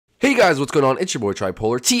guys, what's going on? It's your boy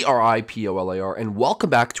Tripolar, Tripolar, and welcome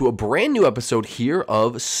back to a brand new episode here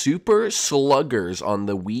of Super Sluggers on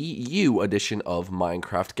the Wii U edition of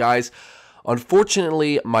Minecraft. Guys,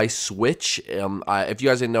 unfortunately, my Switch, if you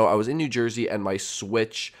guys didn't know, I was in New Jersey and my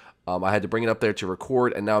Switch, I had to bring it up there to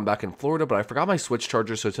record, and now I'm back in Florida, but I forgot my Switch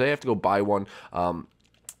charger, so today I have to go buy one.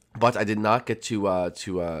 But I did not get to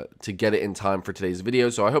get it in time for today's video,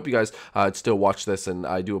 so I hope you guys still watch this, and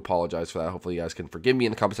I do apologize for that. Hopefully you guys can forgive me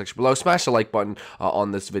in the comment section below. Smash the like button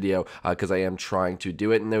on this video because I am trying to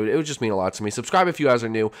do it, and it would just mean a lot to me. Subscribe if you guys are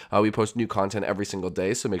new. We post new content every single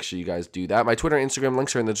day, so make sure you guys do that. My Twitter and Instagram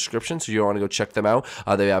links are in the description, so you want to go check them out.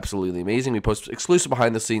 They're absolutely amazing. We post exclusive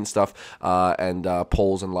behind-the-scenes stuff and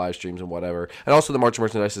polls and live streams and whatever. And also the March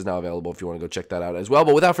merchandise is now available if you want to go check that out as well.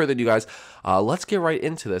 But without further ado, guys, let's get right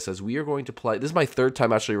into this as we are going to play. This is my third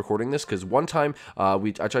time actually recording this because one time I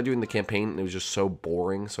tried doing the campaign and it was just so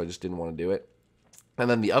boring, so I just didn't want to do it. And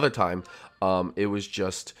then the other time it was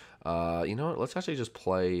just you know what, let's actually just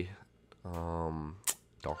play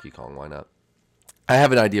Donkey Kong. Why not? I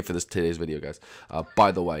have an idea for today's video, guys,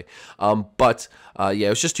 by the way. Yeah, it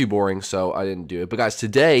was just too boring, so I didn't do it. But, guys,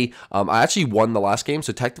 today, I actually won the last game,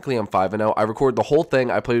 so technically I'm 5-0. I recorded the whole thing.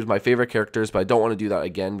 I played with my favorite characters, but I don't want to do that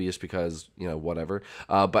again just because, you know, whatever.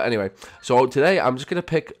 But anyway, so today I'm just going to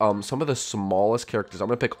pick some of the smallest characters. I'm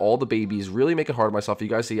going to pick all the babies, really make it hard on myself. You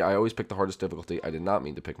guys see, I always pick the hardest difficulty. I did not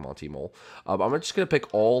mean to pick Monty Mole. I'm just going to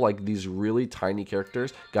pick all, like, these really tiny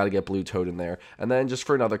characters. Got to get Blue Toad in there. And then just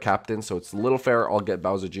for another captain, so it's a little fair, I'll get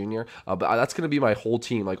Bowser Jr. But that's going to be my whole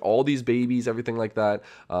team, like all these babies, everything like that.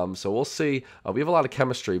 So we'll see. We have a lot of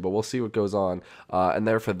chemistry, but we'll see what goes on. And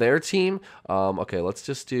there for their team, okay,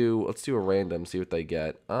 let's do a random, see what they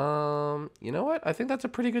get. You know what? I think that's a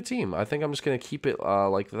pretty good team. I think I'm just going to keep it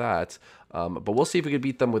like that. But we'll see if we can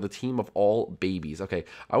beat them with a team of all babies. Okay,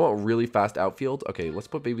 I want really fast outfield. Okay, let's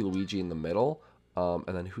put Baby Luigi in the middle.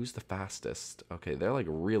 And then who's the fastest? Okay, they're like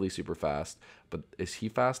really super fast. But is he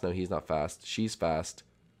fast? No, he's not fast. She's fast.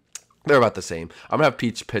 They're about the same. I'm going to have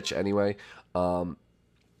Peach pitch anyway. Oh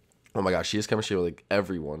my gosh, she has chemistry with like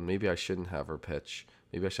everyone. Maybe I shouldn't have her pitch.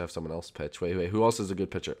 Maybe I should have someone else pitch. Wait, who else is a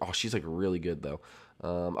good pitcher? Oh, she's like really good though.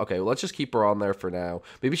 Okay, well, let's just keep her on there for now.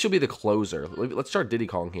 Maybe she'll be the closer. Let's start Diddy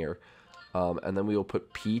Kong here. And then we will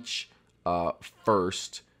put Peach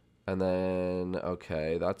first. And then,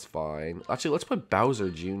 okay, that's fine. Actually, let's put Bowser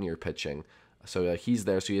Jr. pitching. So he's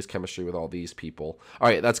there, so he has chemistry with all these people. All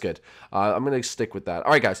right, that's good. I'm going to stick with that.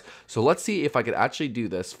 All right, guys, so let's see if I could actually do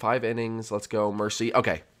this. 5 innings. Let's go. Mercy.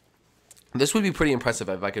 Okay. This would be pretty impressive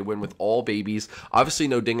if I could win with all babies. Obviously,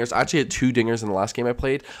 no dingers. I actually had 2 dingers in the last game I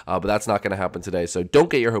played, but that's not going to happen today, so don't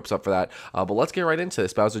get your hopes up for that. But let's get right into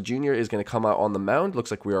this. Bowser Jr. is going to come out on the mound.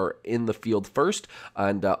 Looks like we are in the field first,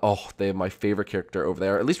 and oh, they have my favorite character over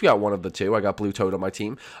there. At least we got one of the 2. I got Blue Toad on my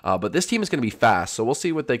team, but this team is going to be fast, so we'll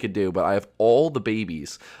see what they could do, but I have all the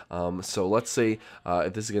babies, so let's see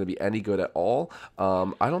if this is going to be any good at all.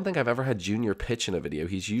 I don't think I've ever had Junior pitch in a video.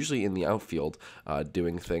 He's usually in the outfield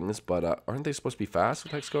doing things, but aren't they supposed to be fast?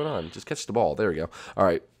 What the heck's going on? Just catch the ball. There we go. All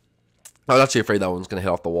right. I was actually afraid that one's going to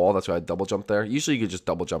hit off the wall. That's why I double jump there. Usually you could just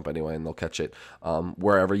double jump anyway and they'll catch it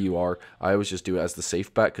wherever you are. I always just do it as the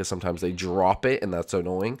safe bet because sometimes they drop it and that's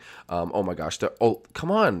annoying. Oh my gosh. Oh,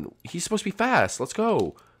 come on. He's supposed to be fast. Let's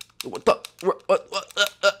go. What the?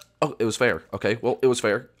 Oh, it was fair. Okay, well, it was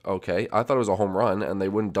fair. Okay, I thought it was a home run, and they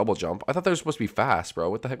wouldn't double jump. I thought they were supposed to be fast, bro.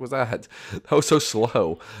 What the heck was that? That was so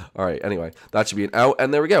slow. All right, anyway, that should be an out,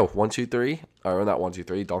 and there we go. 1, 2, 3. Or not 1, 2,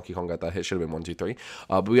 3. Donkey Kong got that hit. Should have been 1, 2, 3.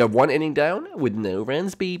 But we have 1 inning down with no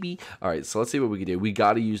runs, baby. All right, so let's see what we can do. We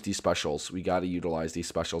got to use these specials. We got to utilize these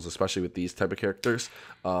specials, especially with these type of characters.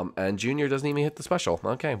 And Junior doesn't even hit the special.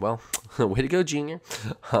 Okay, well, way to go, Junior.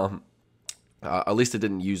 At least it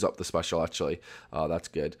didn't use up the special, actually. That's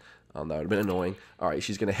good. That would have been annoying. All right,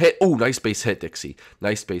 she's going to hit. Oh, nice base hit, Dixie.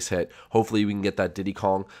 Nice base hit. Hopefully we can get that Diddy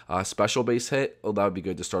Kong special base hit. Oh, that would be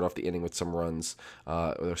good to start off the inning with some runs.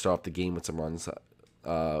 Or start off the game with some runs.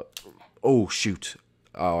 Oh, shoot.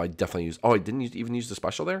 Oh, I definitely used... Oh, I didn't even use the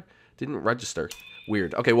special there? Didn't register.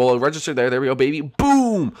 Weird. Okay, well, it registered there. There we go, baby.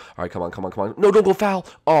 Boom! All right, come on, come on, come on. No, don't go foul.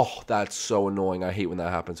 Oh, that's so annoying. I hate when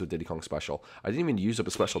that happens with Diddy Kong special. I didn't even use up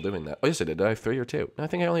a special doing that. Oh, yes, I did. Did I have 3 or 2? No, I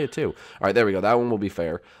think I only had 2. All right, there we go. That one will be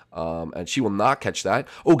fair. And she will not catch that.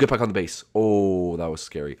 Oh, get back on the base. Oh, that was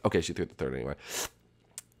scary. Okay, she threw it to third anyway.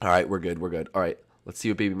 All right, we're good. We're good. All right. Let's see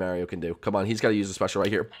what Baby Mario can do. Come on, he's got to use a special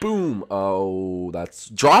right here. Boom. Oh, that's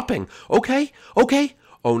dropping. Okay, okay.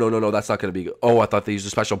 Oh, no, no, no, that's not going to be good. Oh, I thought they used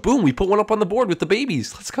a special. Boom, we put one up on the board with the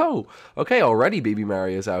babies. Let's go. Okay, already Baby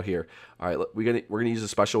Mario's out here. All right, we're gonna use a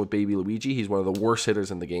special with Baby Luigi. He's one of the worst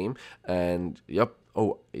hitters in the game. And, yep.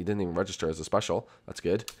 Oh, he didn't even register as a special. That's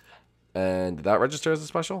good. And did that register as a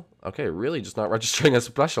special? Okay, really just not registering as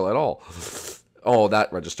a special at all. Oh,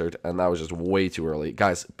 that registered, and that was just way too early.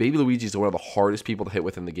 Guys, Baby Luigi is one of the hardest people to hit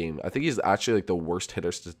within the game. I think he's actually like the worst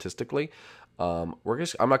hitter statistically. I'm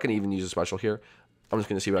not going to even use a special here. I'm just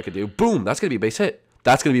going to see what I can do. Boom! That's going to be a base hit.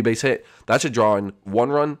 That's going to be a base hit. That should draw in 1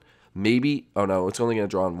 run, maybe. Oh, no, it's only going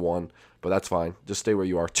to draw in 1, but that's fine. Just stay where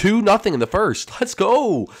you are. 2-0 in the first. Let's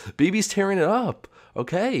go! Baby's tearing it up.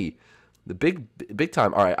 Okay. The big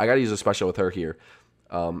time. All right, I got to use a special with her here.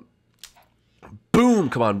 Boom!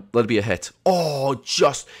 Come on, let it be a hit. Oh,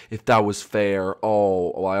 just if that was fair.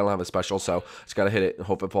 Oh, well, I don't have a special, so just gotta hit it and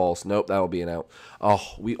hope it falls. Nope, that'll be an out. Oh,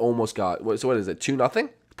 we almost got. So what is it? 2-0.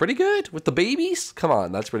 Pretty good with the babies. Come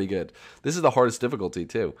on, that's pretty good. This is the hardest difficulty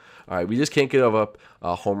too. All right, we just can't give up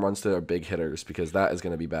home runs to our big hitters because that is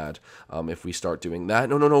gonna be bad. If we start doing that.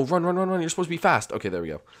 No, run! You're supposed to be fast. Okay, there we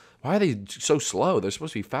go. Why are they so slow? They're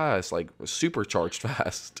supposed to be fast, like supercharged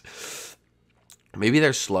fast. Maybe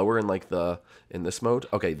they're slower in like in this mode.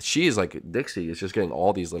 Okay, she is like Dixie is just getting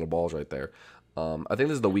all these little balls right there. I think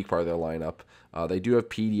this is the weak part of their lineup. They do have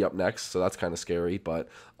PD up next, so that's kind of scary, but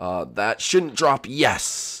that shouldn't drop.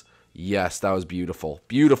 Yes, that was beautiful.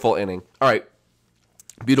 Beautiful inning. All right,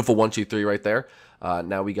 beautiful 1, 2, 3 right there.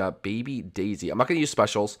 Now we got Baby Daisy. I'm not gonna use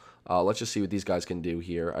specials. Let's just see what these guys can do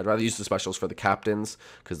here. I'd rather use the specials for the captains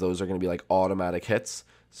because those are gonna be like automatic hits.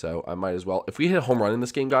 So I might as well. If we hit a home run in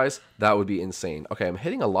this game, guys, that would be insane. Okay, I'm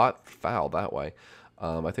hitting a lot foul that way.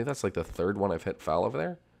 I think that's like the 3rd one I've hit foul over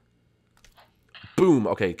there. Boom.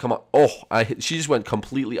 Okay, come on. Oh, she just went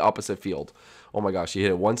completely opposite field. Oh my gosh, she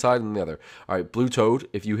hit it one side and the other. All right, Blue Toad.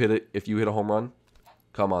 If you hit a home run,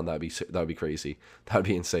 come on, that'd be crazy. That'd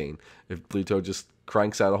be insane. If Blue Toad just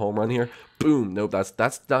cranks out a home run here, boom. Nope,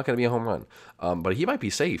 that's not gonna be a home run. But he might be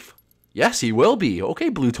safe. Yes, he will be. Okay,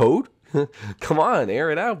 Blue Toad. Come on,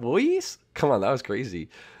 air it out, boys. Come on, that was crazy.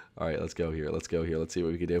 All right, let's go here. Let's see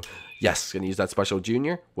what we can do. Yes, gonna use that special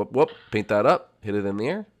junior. Whoop. Paint that up. Hit it in the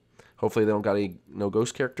air. Hopefully they don't got no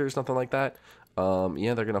ghost characters, nothing like that.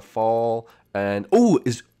 Yeah, they're gonna fall. And oh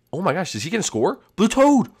my gosh, is he gonna score? Blue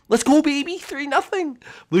Toad, let's go, baby. 3-0.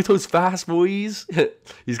 Blue Toad's fast, boys.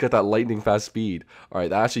 He's got that lightning fast speed. All right,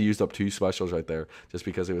 that actually used up 2 specials right there, just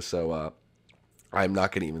because it was so. I'm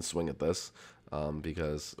not gonna even swing at this.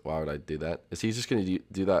 Because why would I do that? Is he just going to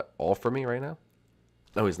do that all for me right now?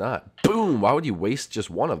 No, he's not. Boom! Why would you waste just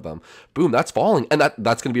one of them? Boom! That's falling, and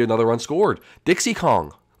that's going to be another run scored. Dixie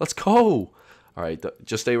Kong, let's go! All right,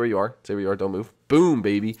 just stay where you are. Stay where you are. Don't move. Boom,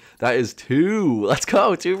 baby. That is 2. Let's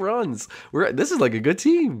go. 2 runs. This is like a good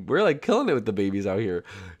team. We're like killing it with the babies out here.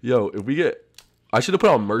 Yo, if we get, I should have put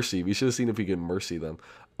on Mercy. We should have seen if we could Mercy them.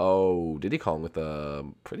 Oh, Diddy Kong with a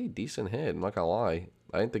pretty decent hit. I'm not gonna lie.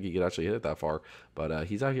 I didn't think he could actually hit it that far, but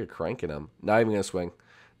he's out here cranking him. Not even going to swing.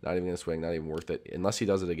 Not even worth it. Unless he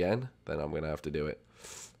does it again, then I'm going to have to do it.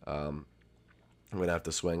 I'm going to have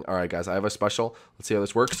to swing. All right, guys, I have a special. Let's see how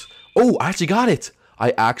this works. Oh, I actually got it.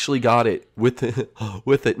 I actually got it with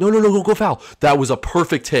it. No, go foul. That was a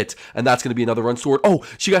perfect hit, and that's going to be another run scored. Oh,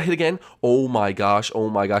 she got hit again. Oh my gosh.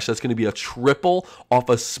 That's going to be a triple off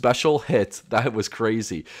a special hit. That was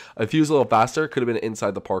crazy. If he was a little faster, could have been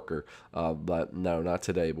inside the Parker, but no, not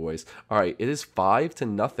today, boys. All right, it is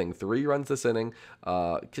 5-0. 3 runs this inning.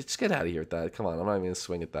 Just get out of here with that. Come on, I'm not even going to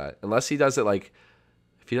swing at that. Unless he does it like,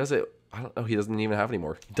 if he does it, I don't know. He doesn't even have any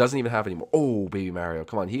more. Oh, Baby Mario.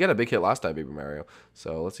 Come on. He got a big hit last time, Baby Mario.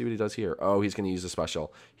 So let's see what he does here. Oh, he's going to use the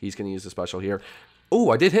special. Here.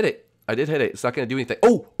 Oh, I did hit it. It's not going to do anything.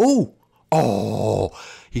 Oh,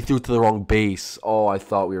 he threw it to the wrong base. Oh, I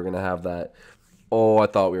thought we were going to have that. Oh,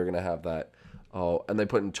 and they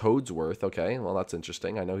put in Toadsworth. Okay, well, that's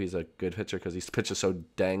interesting. I know he's a good pitcher because he pitches so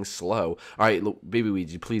dang slow. All right, look, Baby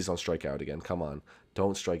Luigi, please don't strike out again. Come on.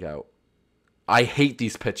 Don't strike out. I hate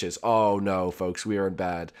these pitches. Oh, no, folks. We are in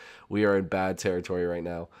bad territory right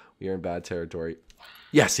now.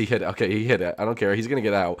 Yes, he hit it. Okay, he hit it. I don't care. He's going to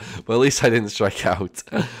get out. But at least I didn't strike out.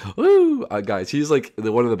 Woo! Guys, he's like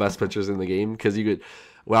one of the best pitchers in the game because you could...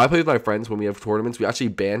 When I play with my friends, when we have tournaments, we actually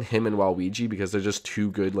ban him and Waluigi because they're just too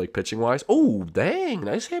good, like, pitching-wise. Oh, dang.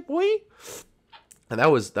 Nice hit, boy. And that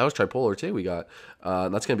was Tripolar, too, we got.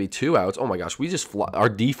 That's going to be 2 outs. Oh, my gosh. Our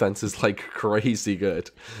defense is, like, crazy good.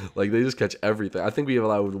 Like, they just catch everything. I think we have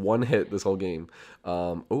allowed 1 hit this whole game.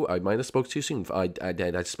 Oh, I might have spoke too soon. I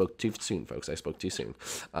did. I spoke too soon, folks. I spoke too soon.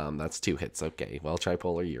 That's 2 hits. Okay. Well,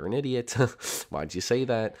 Tripolar, you're an idiot. Why'd you say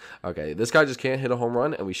that? Okay. This guy just can't hit a home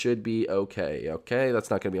run, and we should be okay. Okay. That's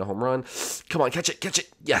not going to be a home run. Come on. Catch it.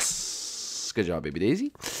 Yes. Good job, Baby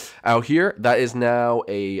Daisy. Out here, that is now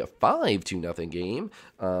a 5-0 game.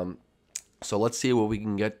 So let's see what we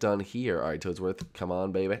can get done here. All right, Toadsworth, come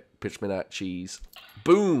on, baby. Pitch me that cheese.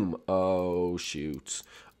 Boom. Oh, shoot.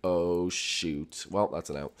 Oh, shoot. Well, that's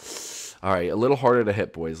an out. All right, a little harder to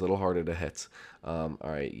hit, boys. A little harder to hit. All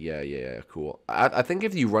right, yeah, cool. I think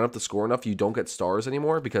if you run up the score enough, you don't get stars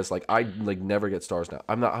anymore because, like, I, like, never get stars now.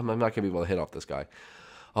 I'm not going to be able to hit off this guy.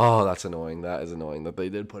 Oh, that's annoying. That is annoying that they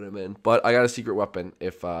did put him in. But I got a secret weapon.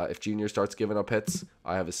 If Junior starts giving up hits,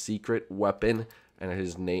 I have a secret weapon. And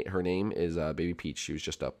her name is Baby Peach. She was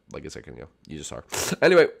just up like a second ago. You just saw her.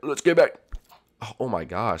 Anyway, let's get back. Oh my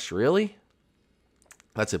gosh, really?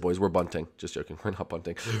 That's it, boys. We're bunting. Just joking. We're not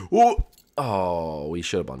bunting. Ooh. Oh, we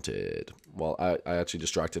should have bunted. Well, I actually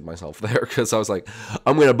distracted myself there because I was like,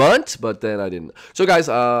 I'm going to bunt, but then I didn't. So, guys,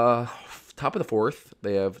 top of the fourth.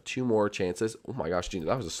 They have 2 more chances. Oh my gosh, Junior,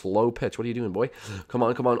 that was a slow pitch. What are you doing, boy? Come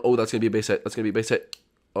on, come on. Oh, that's going to be a base hit. That's going to be a base hit.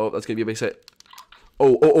 Oh, that's going to be a base hit.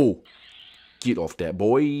 Oh. Get off that,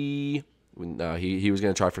 boy. No, he was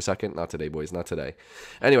going to try for second. Not today, boys. Not today.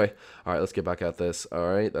 Anyway, all right, let's get back at this. All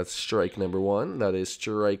right, that's strike number 1. That is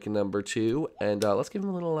strike number 2. And let's give him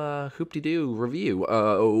a little hoop-de-doo review.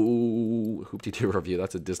 Hoop-de-doo review.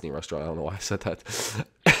 That's a Disney restaurant. I don't know why I said that.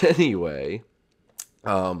 Anyway,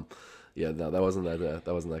 yeah, no, that wasn't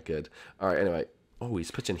that good. All right, anyway. Oh,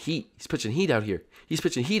 he's pitching heat. He's pitching heat out here. He's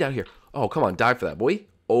pitching heat out here. Oh, come on, dive for that, boy.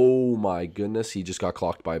 Oh my goodness, he just got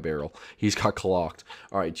clocked by a barrel. He's got clocked.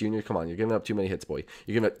 All right, Junior, come on. You're giving up too many hits, boy.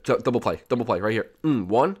 You're giving up double play right here.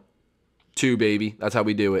 1, 2, baby. That's how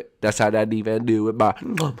we do it. That's how that even do it. Bye.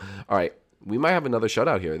 All right, we might have another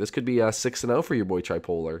shutout here. This could be 6-0 for your boy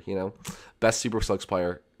Tripolar. You know, best Super Slugs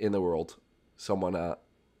player in the world. Someone at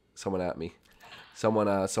me.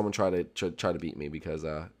 Someone try to beat me because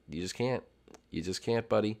you just can't. You just can't,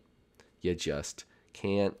 buddy. You just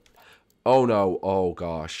can't. Oh, no. Oh,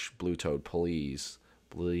 gosh. Blue Toad, please.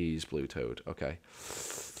 Please, Blue Toad. Okay.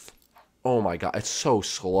 Oh, my God. It's so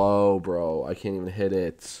slow, bro. I can't even hit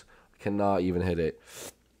it. I cannot even hit it.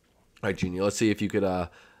 All right, Junior. Let's see if you could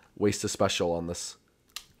waste a special on this.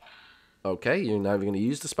 Okay, you're not even going to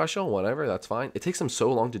use the special. Whatever, that's fine. It takes him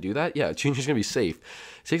so long to do that. Yeah, Junior's going to be safe.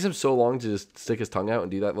 It takes him so long to just stick his tongue out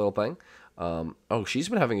and do that little thing. Oh, she's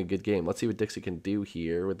been having a good game. Let's see what Dixie can do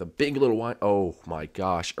here with the big little wine. Oh, my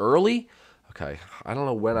gosh. Early? Okay, I don't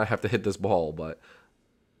know when I have to hit this ball, but...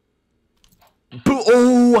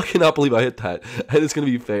 Oh, I cannot believe I hit that. And it's going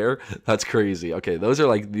to be fair. That's crazy. Okay, those are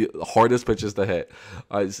like the hardest pitches to hit.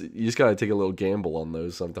 You just got to take a little gamble on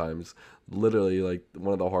those sometimes. Literally like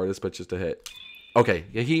one of the hardest pitches to hit. Okay,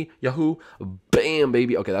 yahoo, bam,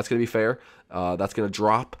 baby. Okay, that's going to be fair. That's going to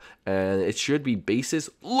drop, and it should be bases.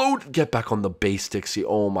 Load, get back on the base, Dixie.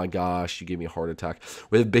 Oh, my gosh, you gave me a heart attack.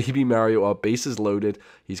 With Baby Mario up, bases loaded,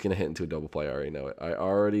 he's going to hit into a double play. I already know it. I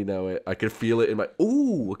already know it. I could feel it in my...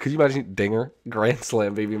 Ooh, could you imagine dinger, grand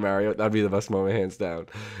slam, Baby Mario? That'd be the best moment, hands down.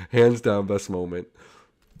 Hands down, best moment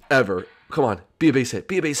ever. Come on, be a base hit.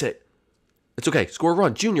 Be a base hit. It's okay. Score a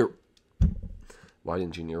run. Junior... Why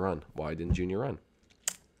didn't Junior run? Why didn't Junior run?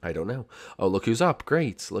 I don't know. Oh, look who's up.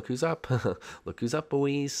 Great. Look who's up. Look who's up,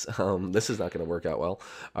 boys. This is not going to work out well.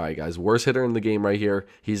 All right, guys. Worst hitter in the game right here.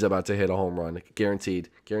 He's about to hit a home run. Guaranteed.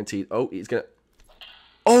 Guaranteed. Oh, he's going to...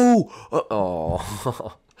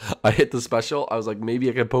 Oh! I hit the special. I was like, maybe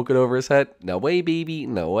I could poke it over his head. No way, baby.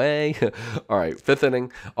 No way. All right, 5th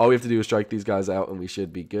inning. All we have to do is strike these guys out, and we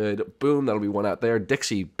should be good. Boom, that'll be 1 out there.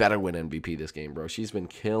 Dixie better win MVP this game, bro. She's been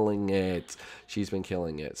killing it. She's been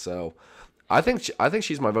killing it. So I think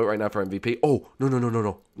she's my vote right now for MVP. Oh,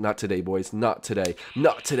 no. Not today, boys. Not today.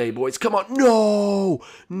 Not today, boys. Come on. No.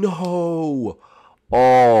 No.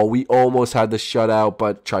 Oh, we almost had the shutout,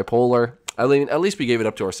 but Tripolar... I mean, at least we gave it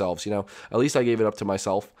up to ourselves, you know. At least I gave it up to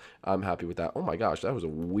myself. I'm happy with that. Oh, my gosh. That was a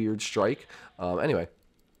weird strike. Anyway.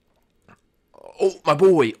 Oh, my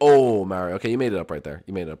boy. Oh, Mario. Okay, you made it up right there.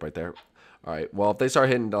 You made it up right there. All right. Well, if they start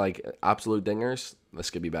hitting, like, absolute dingers, this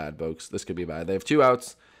could be bad, folks. This could be bad. They have 2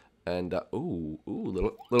 outs. And, little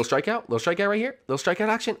strikeout. Little strikeout right here. Little strikeout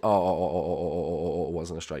action. Oh, it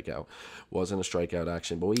wasn't a strikeout. Wasn't a strikeout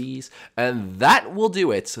action, boys. And that will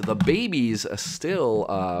do it. The babies still,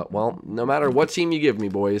 well, no matter what team you give me,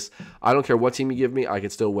 boys. I don't care what team you give me. I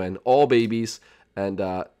could still win. All babies. And,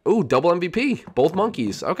 double MVP. Both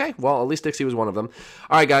monkeys. Okay, well, at least Dixie was one of them.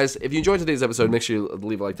 All right, guys, if you enjoyed today's episode, make sure you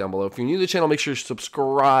leave a like down below. If you're new to the channel, make sure you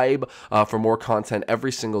subscribe for more content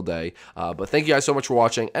every single day. But thank you guys so much for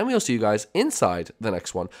watching, and we'll see you guys inside the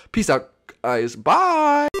next one. Peace out, guys.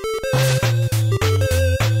 Bye!